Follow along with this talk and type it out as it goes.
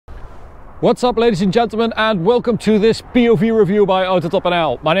What's up, ladies and gentlemen, and welcome to this POV review by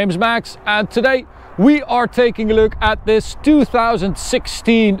AutoTopNL. My name is Max, and today we are taking a look at this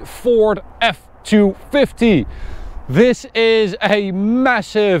 2016 Ford F250. This is a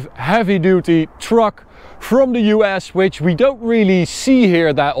massive heavy-duty truck from the US, which we don't really see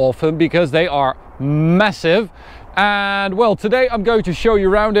here that often because they are massive. And well, today I'm going to show you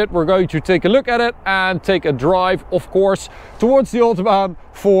around it. We're going to take a look at it and take a drive, of course, towards the Autobahn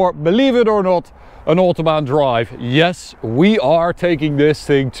for, believe it or not, an Autobahn drive. Yes, we are taking this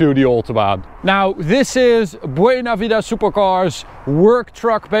thing to the Autobahn. Now, this is Buena Vida Supercars' work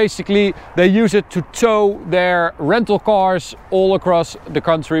truck, basically. They use it to tow their rental cars all across the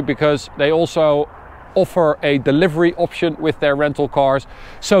country because they also offer a delivery option with their rental cars.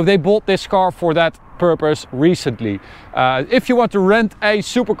 So they bought this car for that purpose recently. If you want to rent a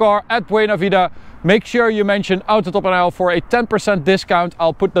supercar at Buena Vida, make sure you mention AutoTopNL for a 10% discount.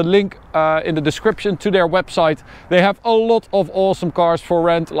 I'll put the link in the description to their website. They have a lot of awesome cars for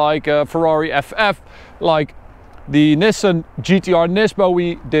rent, like Ferrari FF, like the Nissan GTR Nismo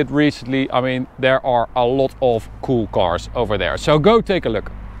we did recently. I mean, there are a lot of cool cars over there, so go take a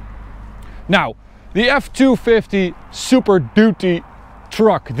look. Now, the F250 Super Duty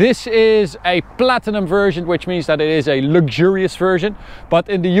truck. This is a platinum version, which means that it is a luxurious version. But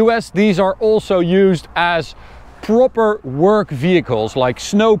in the US, these are also used as proper work vehicles like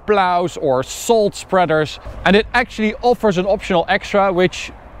snow plows or salt spreaders. And it actually offers an optional extra,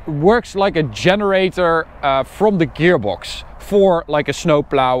 which works like a generator from the gearbox for like a snow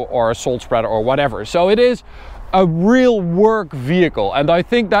plow or a salt spreader or whatever. So it is a real work vehicle, and I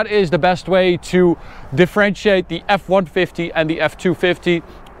think that is the best way to differentiate the F150 and the F250,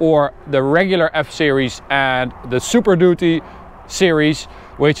 or the regular F series and the Super Duty series,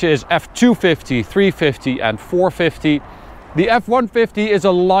 which is F250, 350 and 450. The F150 is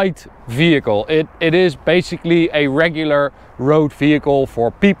a light vehicle. It is basically a regular road vehicle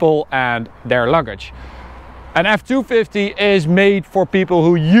for people and their luggage. An F250 is made for people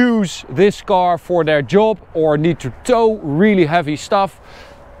who use this car for their job or need to tow really heavy stuff.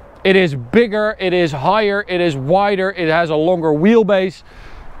 It is bigger, it is higher, it is wider, it has a longer wheelbase.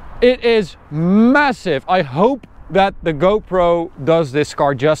 It is massive. I hope that the GoPro does this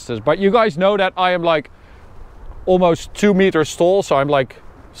car justice, but you guys know that I am like almost 2 meters tall, so I'm like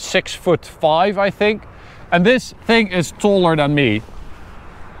 6'5", I think. And this thing is taller than me.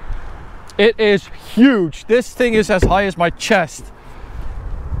 It is huge. This thing is as high as my chest,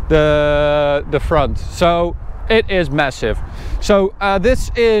 the front. So it is massive. So this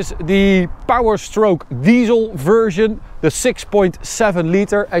is the Power Stroke diesel version, the 6.7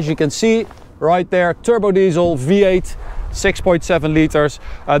 liter, as you can see right there, turbo diesel V8, 6.7 liters.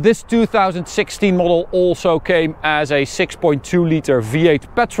 This 2016 model also came as a 6.2 liter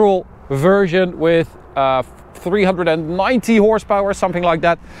V8 petrol version with 390 horsepower, something like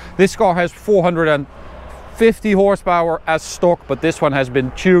that. This car has 450 horsepower as stock, but this one has been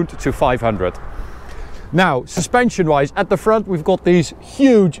tuned to 500. Now, suspension wise, at the front we've got these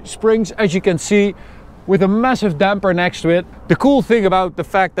huge springs, as you can see, with a massive damper next to it. The cool thing about the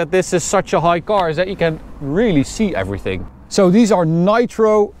fact that this is such a high car is that you can really see everything. So these are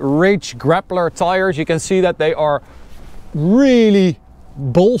Nitro Ridge Grappler tires. You can see that they are really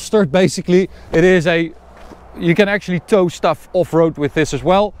bolstered, basically. It is you can actually tow stuff off-road with this as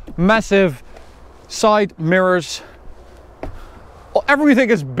well. Massive side mirrors. Everything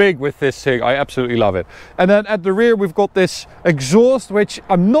is big with this thing. I absolutely love it. And then at the rear we've got this exhaust, which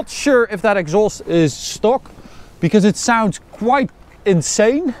I'm not sure if that exhaust is stock because it sounds quite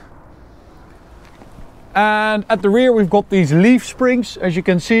insane. And at the rear we've got these leaf springs, as you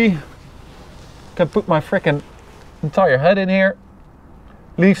can see. Can put my freaking entire head in here.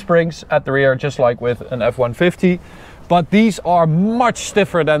 Leaf springs at the rear, just like with an F150, but these are much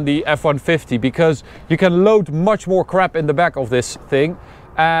stiffer than the F150 because you can load much more crap in the back of this thing.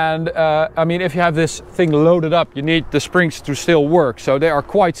 And I mean, if you have this thing loaded up, you need the springs to still work, so they are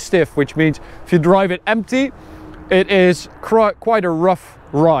quite stiff, which means if you drive it empty, it is quite a rough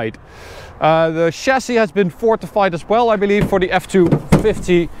ride. The chassis has been fortified as well, I believe, for the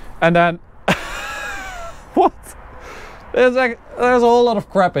F250. And then what? There's a whole lot of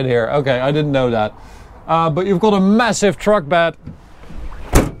crap in here. Okay, I didn't know that. But you've got a massive truck bed.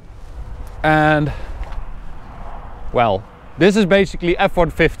 And, well, this is basically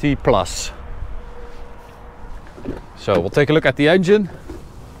F150 plus. So we'll take a look at the engine.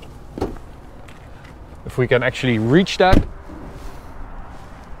 If we can actually reach that.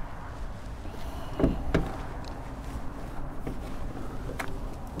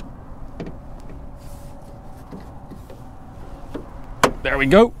 There we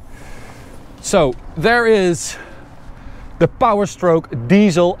go. So there is the Power Stroke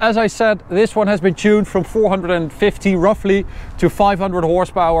diesel. As I said, this one has been tuned from 450 roughly to 500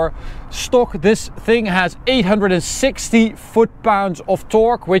 horsepower. Stock, this thing has 860 foot-pounds of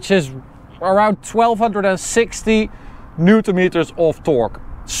torque, which is around 1260 newton meters of torque.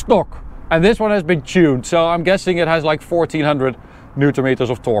 Stock. And this one has been tuned, so I'm guessing it has like 1400 newton meters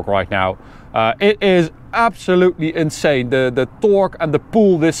of torque right now. It is absolutely insane, the torque and the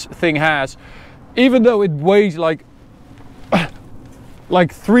pull this thing has. Even though it weighs like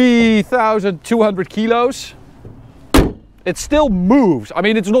 3,200 kilos, it still moves. I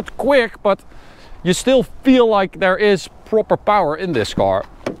mean, it's not quick, but you still feel like there is proper power in this car.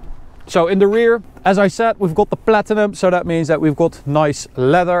 So in the rear, as I said, we've got the platinum, so that means that we've got nice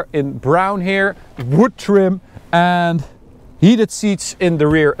leather in brown here, wood trim, and heated seats in the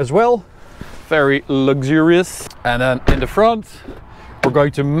rear as well. Very luxurious. And then in the front, we're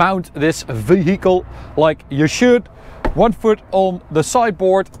going to mount this vehicle like you should. One foot on the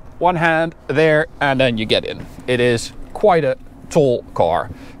sideboard, one hand there, and then you get in. It is quite a tall car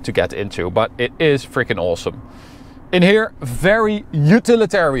to get into, but it is freaking awesome. In here, very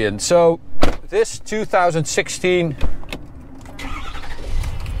utilitarian. So this 2016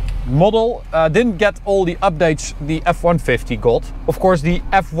 model didn't get all the updates the F150 got. Of course, the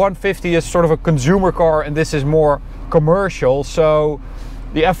F150 is sort of a consumer car and this is more commercial. So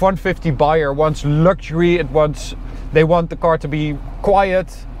the F150 buyer wants luxury, they want the car to be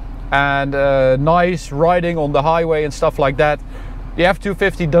quiet and nice riding on the highway and stuff like that. The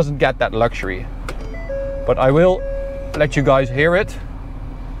F250 doesn't get that luxury, but I will let you guys hear it.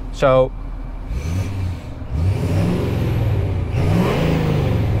 So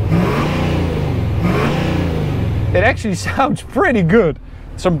it actually sounds pretty good.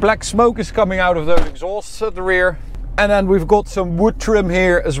 Some black smoke is coming out of those exhausts at the rear. And then we've got some wood trim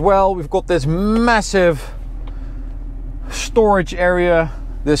here as well. We've got this massive storage area.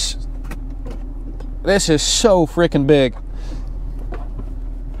 This is so freaking big.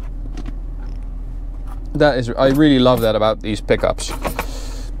 I really love that about these pickups.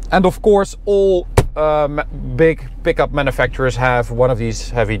 And of course, all big pickup manufacturers have one of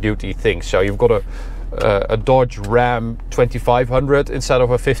these heavy duty things. So you've got a Dodge Ram 2500 instead of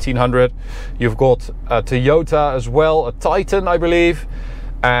a 1500. You've got a Toyota as well, a Titan I believe,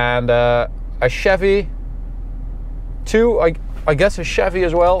 and a Chevy too, I guess a Chevy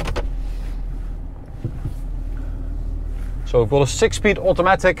as well. So we've got a 6-speed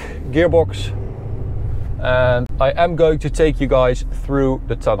automatic gearbox, and I am going to take you guys through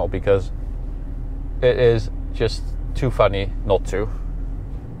the tunnel because it is just too funny not to.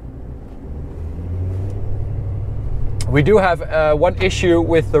 We do have one issue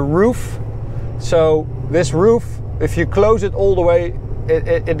with the roof. So this roof, if you close it all the way,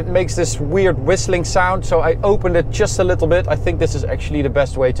 it makes this weird whistling sound. So I opened it just a little bit. I think this is actually the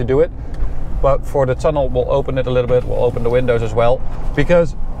best way to do it. But for the tunnel, we'll open it a little bit. We'll open the windows as well.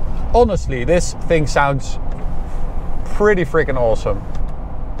 Because honestly, this thing sounds pretty freaking awesome.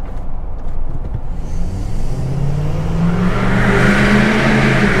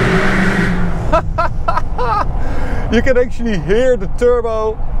 You can actually hear the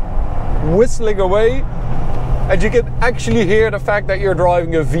turbo whistling away, and you can actually hear the fact that you're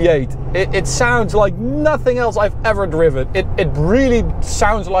driving a V8. It sounds like nothing else I've ever driven. It really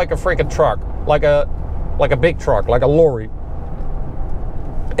sounds like a freaking truck, like a big truck, like a lorry.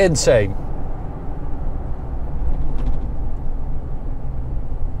 Insane.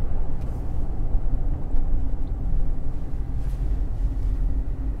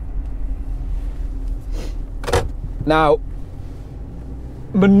 Now,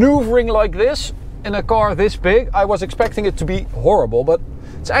 maneuvering like this in a car this big, I was expecting it to be horrible, but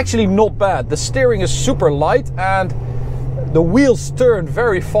it's actually not bad. The steering is super light and the wheels turn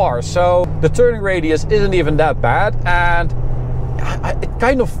very far, so the turning radius isn't even that bad, and it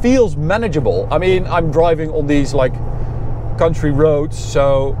kind of feels manageable. I mean, I'm driving on these like country roads,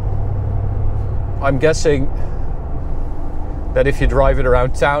 so I'm guessing that if you drive it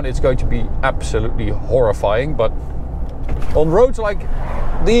around town, it's going to be absolutely horrifying, but on roads like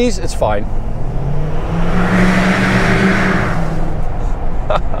these, it's fine.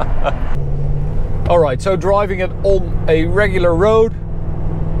 Alright, so driving it on a regular road,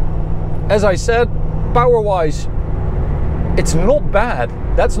 as I said, power-wise, it's not bad.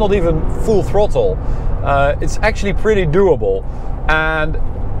 That's not even full throttle. It's actually pretty doable. And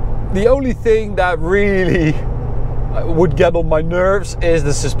the only thing that really would get on my nerves is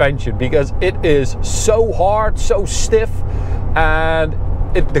the suspension, because it is so hard, so stiff, and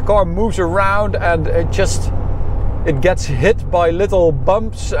the car moves around, and it just, it gets hit by little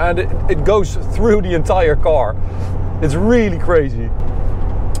bumps and it goes through the entire car. It's really crazy.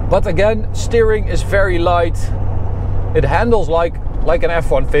 But again, steering is very light. It handles like an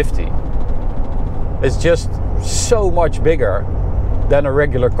F150. It's just so much bigger than a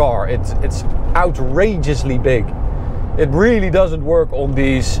regular car. It's outrageously big. It really doesn't work on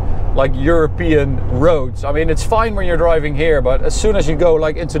these like European roads. I mean, it's fine when you're driving here, but as soon as you go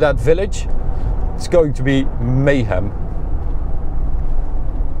like into that village, it's going to be mayhem.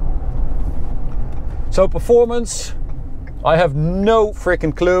 So performance, I have no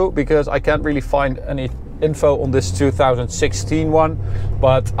freaking clue because I can't really find any info on this 2016 one,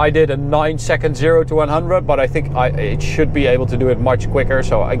 but I did a 9-second 0 to 100, but I think it should be able to do it much quicker.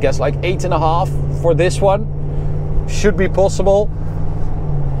 So I guess like 8.5 for this one should be possible,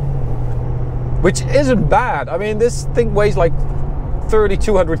 which isn't bad. I mean, this thing weighs like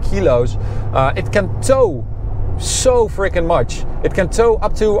 3,200 kilos. It can tow so freaking much. It can tow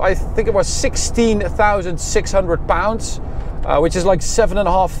up to, I think it was 16,600 pounds, which is like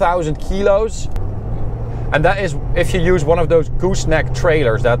 7,500 kilos. And that is if you use one of those gooseneck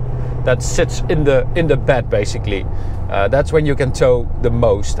trailers that sits in the bed basically. That's when you can tow the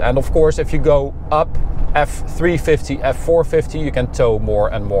most. And of course, if you go up F350, F450, you can tow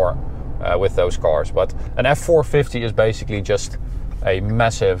more and more with those cars. But an F450 is basically just a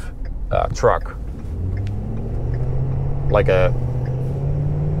massive truck. Like a,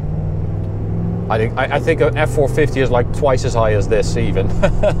 I think an F450 is like twice as high as this even.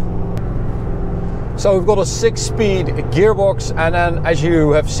 So we've got a 6-speed gearbox, and then as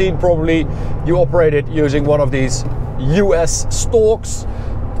you have seen probably, you operate it using one of these US stalks.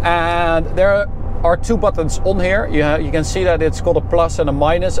 And there are 2 buttons on here. You can see that it's got a plus and a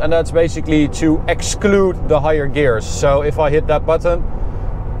minus, and that's basically to exclude the higher gears. So if I hit that button,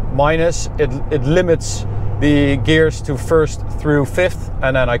 minus, it limits the gears to 1st through 5th,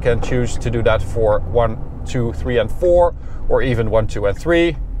 and then I can choose to do that for 1, 2, 3 and 4, or even 1, 2 and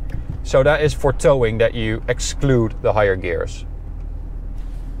 3. So that is for towing, that you exclude the higher gears.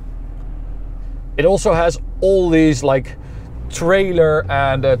 It also has all these like trailer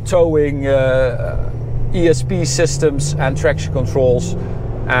and towing ESP systems and traction controls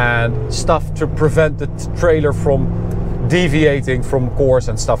and stuff to prevent the trailer from deviating from course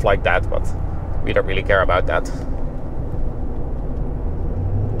and stuff like that, but we don't really care about that.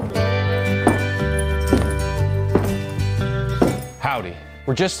 Howdy.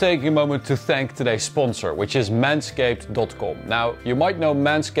 We're just taking a moment to thank today's sponsor, which is manscaped.com. Now, you might know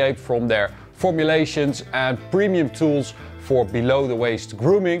Manscaped from their formulations and premium tools for below the waist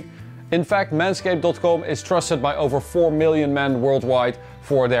grooming. In fact, manscaped.com is trusted by over 4 million men worldwide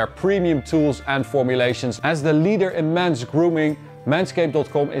for their premium tools and formulations. As the leader in men's grooming,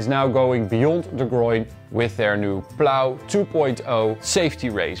 Manscaped.com is now going beyond the groin with their new Plow 2.0 safety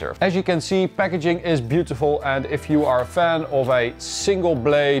razor. As you can see, packaging is beautiful, and if you are a fan of a single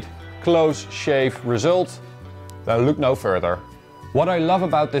blade, close shave result, then look no further. What I love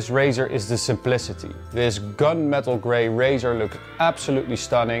about this razor is the simplicity. This gunmetal grey razor looks absolutely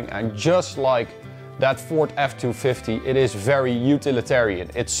stunning, and just like that Ford F250, it is very utilitarian.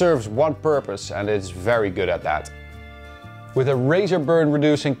 It serves one purpose and it's very good at that. With a razor burn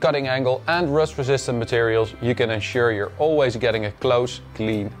reducing cutting angle and rust resistant materials, you can ensure you're always getting a close,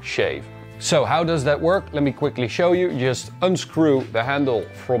 clean shave. So how does that work? Let me quickly show you. Just unscrew the handle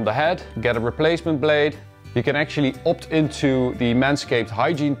from the head, get a replacement blade. You can actually opt into the Manscaped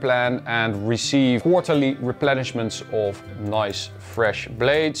hygiene plan and receive quarterly replenishments of nice fresh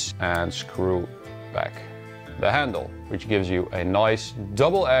blades, and screw back the handle, which gives you a nice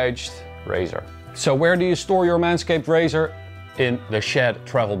double-edged razor. So where do you store your Manscaped razor? In the shed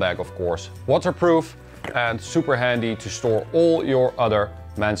travel bag, of course. Waterproof and super handy to store all your other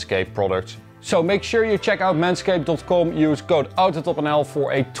Manscaped products. So make sure you check out manscaped.com, use code AutoTopNL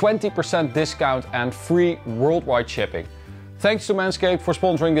for a 20% discount and free worldwide shipping. Thanks to Manscaped for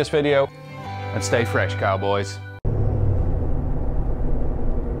sponsoring this video, and stay fresh, cowboys.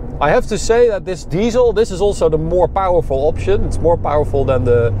 I have to say that this diesel, this is also the more powerful option. It's more powerful than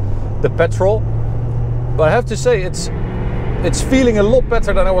the petrol. But I have to say it's feeling a lot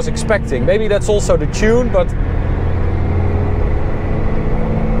better than I was expecting. Maybe that's also the tune, but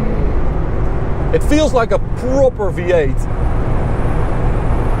it feels like a proper V8.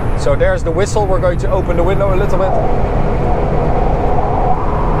 So there's the whistle. We're going to open the window a little bit.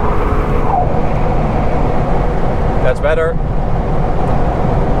 That's better.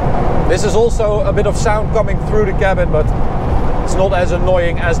 This is also a bit of sound coming through the cabin, but it's not as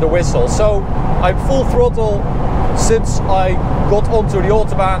annoying as the whistle. So I'm full throttle, since I got onto the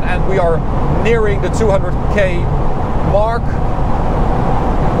Autobahn, and we are nearing the 200k mark.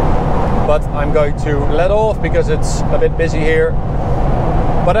 But I'm going to let off because it's a bit busy here.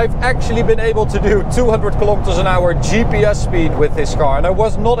 But I've actually been able to do 200 kilometers an hour GPS speed with this car, and I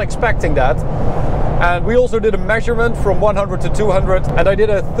was not expecting that. And we also did a measurement from 100 to 200, and I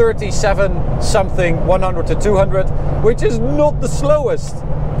did a 37 something 100 to 200, which is not the slowest.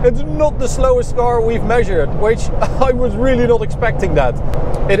 It's not the slowest car we've measured, which I was really not expecting that.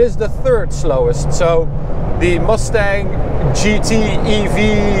 It is the third slowest. So the Mustang GT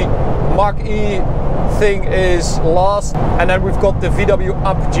EV Mach-E thing is last, and then we've got the VW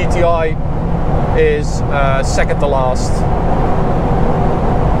Up GTI is second to last.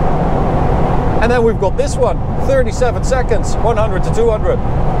 And then we've got this one, 37 seconds, 100 to 200.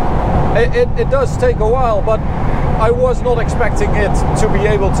 It does take a while, but I was not expecting it to be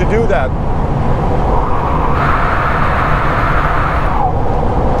able to do that.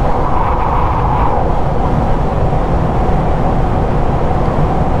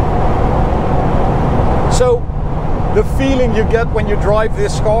 So the feeling you get when you drive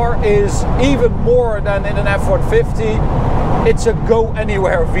this car is even more than in an F250. It's a go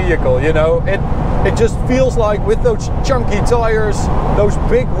anywhere vehicle, you know. It just feels like, with those chunky tires, those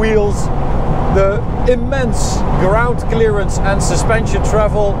big wheels, the immense ground clearance and suspension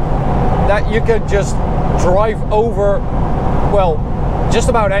travel, that you can just drive over, well, just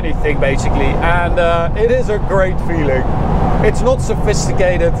about anything basically. And it is a great feeling. It's not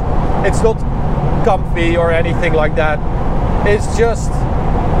sophisticated, it's not comfy or anything like that. It's just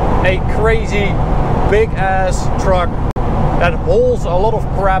a crazy big ass truck that hauls a lot of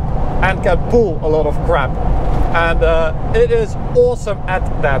crap and can pull a lot of crap, and it is awesome at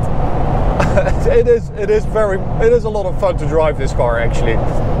that. it is a lot of fun to drive this car, actually,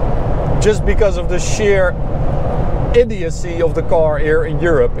 just because of the sheer idiocy of the car here in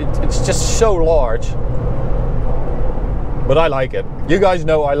Europe. It's just so large, but I like it. You guys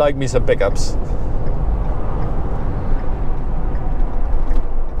know I like me some pickups.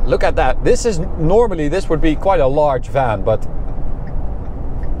 Look at that. This is normally, this would be quite a large van, but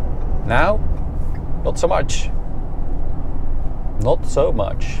now not so much. Not so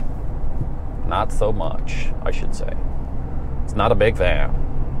much. Not so much, I should say. It's not a big van.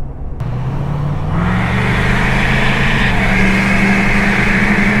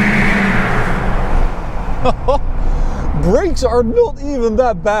 Brakes are not even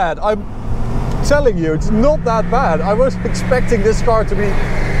that bad. I'm telling you, it's not that bad. I was expecting this car to be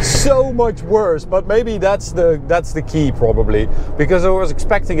so much worse, but maybe that's the key, probably, because I was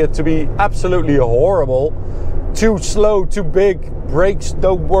expecting it to be absolutely horrible, too slow, too big, brakes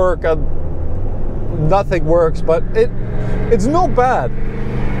don't work and nothing works. But it's not bad.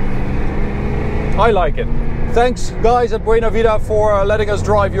 I like it. Thanks guys at Buena Vida for letting us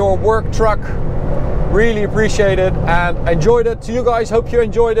drive your work truck. Really appreciate it and enjoyed it. To you guys, hope you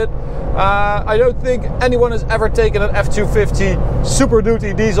enjoyed it. I don't think anyone has ever taken an F250 Super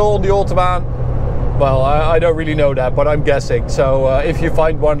Duty diesel on the Autobahn. Well, I don't really know that, but I'm guessing. So if you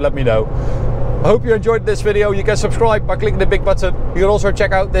find one, let me know. I hope you enjoyed this video. You can subscribe by clicking the big button. You can also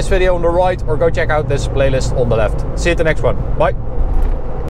check out this video on the right, or go check out this playlist on the left. See you at the next one. Bye.